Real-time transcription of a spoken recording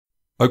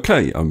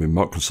Okay, I'm in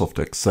Microsoft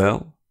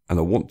Excel and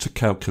I want to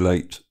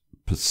calculate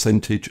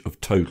percentage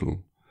of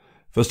total.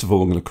 First of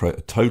all, I'm going to create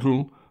a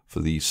total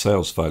for the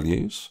sales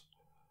values.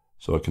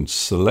 So I can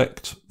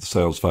select the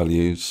sales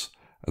values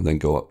and then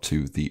go up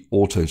to the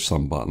auto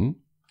sum button,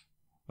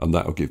 and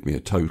that will give me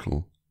a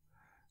total.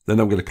 Then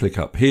I'm going to click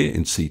up here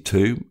in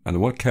C2 and I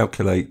want to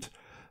calculate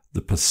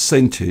the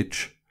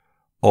percentage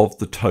of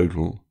the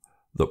total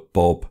that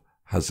Bob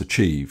has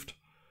achieved.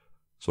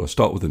 So I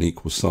start with an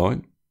equal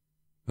sign.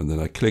 And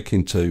then I click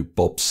into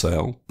Bob's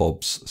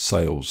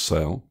sales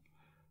cell.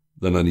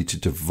 Then I need to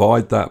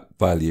divide that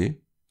value.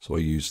 So I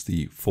use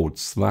the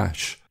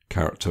 /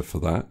 character for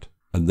that.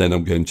 And then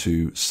I'm going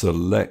to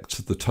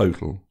select the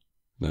total.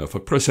 Now, if I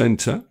press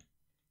enter,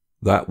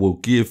 that will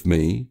give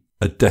me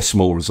a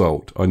decimal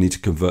result. I need to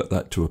convert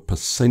that to a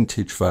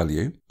percentage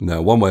value.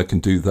 Now, one way I can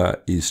do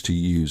that is to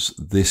use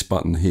this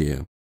button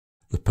here,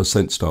 the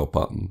percent style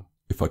button.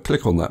 If I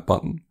click on that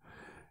button,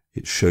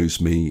 it shows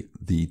me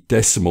the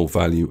decimal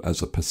value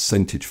as a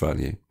percentage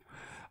value.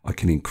 I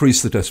can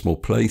increase the decimal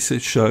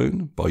places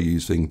shown by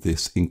using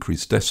this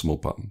increase decimal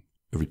button.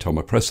 Every time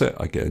I press it,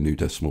 I get a new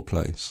decimal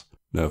place.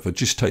 Now, if I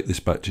just take this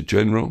back to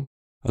general,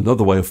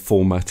 another way of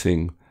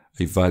formatting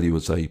a value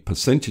as a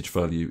percentage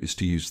value is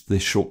to use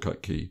this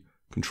shortcut key,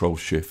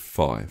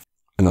 Control-Shift-5.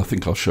 And I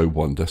think I'll show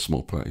one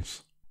decimal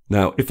place.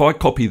 Now, if I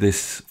copy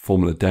this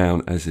formula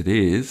down as it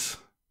is,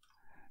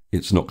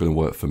 it's not going to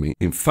work for me.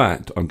 In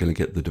fact, I'm going to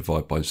get the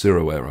divide by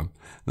zero error.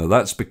 Now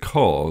that's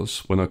because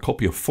when I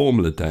copy a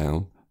formula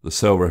down, the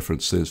cell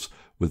references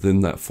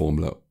within that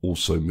formula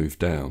also move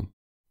down.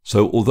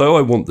 So although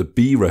I want the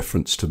B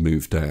reference to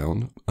move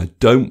down, I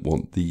don't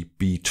want the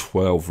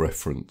B12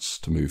 reference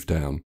to move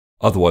down.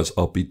 Otherwise,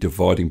 I'll be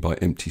dividing by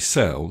empty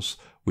cells,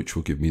 which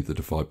will give me the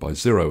divide by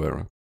zero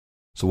error.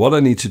 So what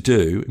I need to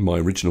do in my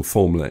original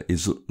formula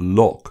is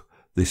lock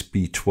this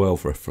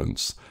B12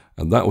 reference,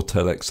 and that will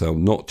tell Excel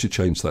not to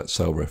change that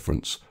cell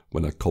reference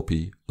when I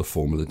copy the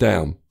formula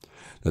down.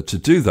 Now to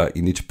do that,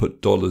 you need to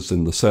put dollars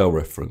in the cell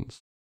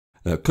reference.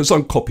 Now, because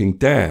I'm copying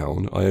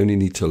down, I only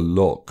need to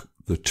lock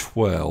the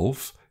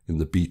 12 in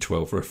the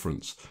B12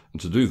 reference.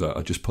 And to do that,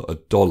 I just put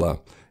 $1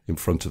 in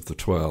front of the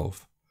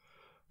 12.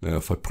 Now,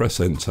 if I press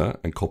enter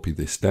and copy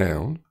this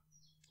down,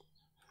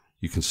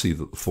 you can see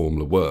that the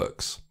formula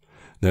works.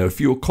 Now, if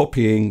you're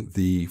copying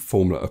the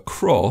formula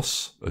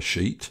across a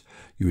sheet,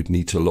 you would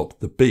need to lock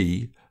the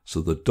B, so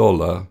the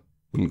dollar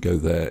wouldn't go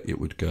there, it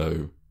would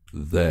go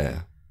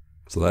there.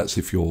 So that's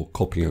if you're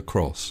copying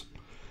across.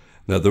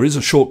 Now there is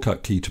a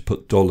shortcut key to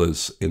put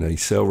dollars in a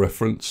cell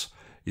reference.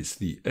 It's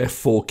the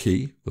F4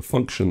 key, the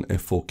function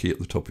F4 key at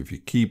the top of your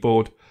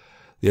keyboard.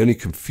 The only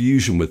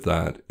confusion with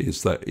that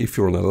is that if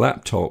you're on a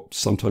laptop,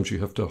 sometimes you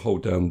have to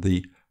hold down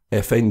the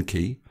FN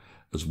key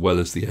as well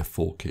as the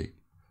F4 key.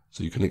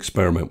 So you can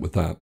experiment with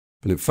that.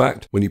 But in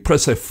fact, when you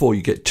press F4,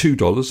 you get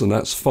 $2, and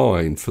that's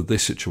fine. For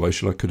this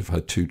situation, I could have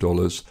had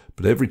 $2,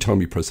 but every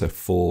time you press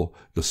F4,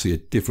 you'll see a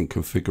different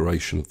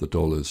configuration of the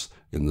dollars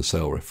in the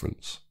cell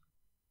reference.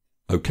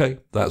 Okay,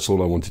 that's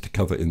all I wanted to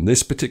cover in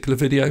this particular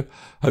video.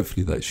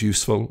 Hopefully that's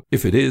useful.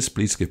 If it is,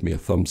 please give me a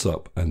thumbs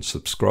up and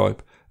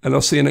subscribe, and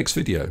I'll see you next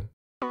video.